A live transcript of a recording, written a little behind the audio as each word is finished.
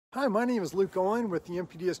Hi, my name is Luke Owen with the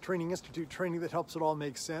NPDES Training Institute, training that helps it all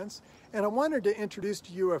make sense. And I wanted to introduce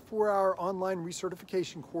to you a 4-hour online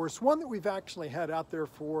recertification course, one that we've actually had out there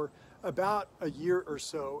for about a year or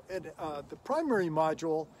so. And the primary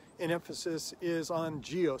module and emphasis is on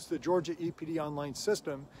GEOS, the Georgia EPD Online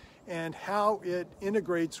System, and how it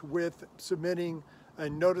integrates with submitting a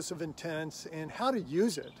notice of intent and how to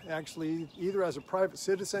use it, actually, either as a private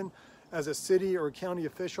citizen, as a city or a county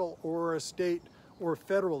official, or a state or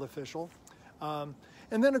federal official. And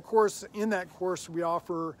then, of course, in that course, we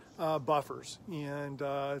offer buffers and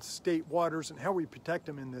state waters and how we protect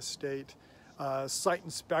them in this state. Site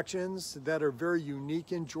inspections that are very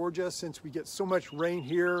unique in Georgia since we get so much rain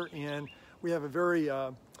here, and we have a very,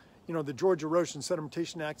 the Georgia Erosion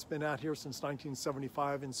Sedimentation Act's been out here since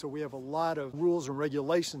 1975, and so we have a lot of rules and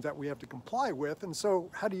regulations that we have to comply with. And so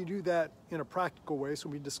how do you do that in a practical way? So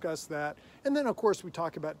we discuss that. And then, of course, we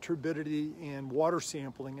talk about turbidity and water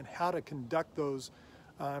sampling and how to conduct those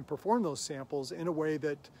and perform those samples in a way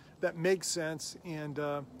that makes sense and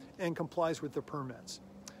complies with the permits.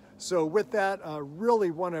 So with that, I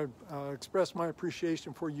really want to express my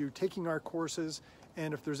appreciation for you taking our courses.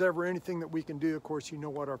 And if there's ever anything that we can do, of course, you know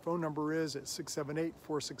what our phone number is at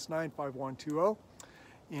 678-469-5120.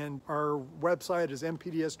 And our website is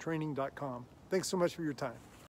npdstraining.com. Thanks so much for your time.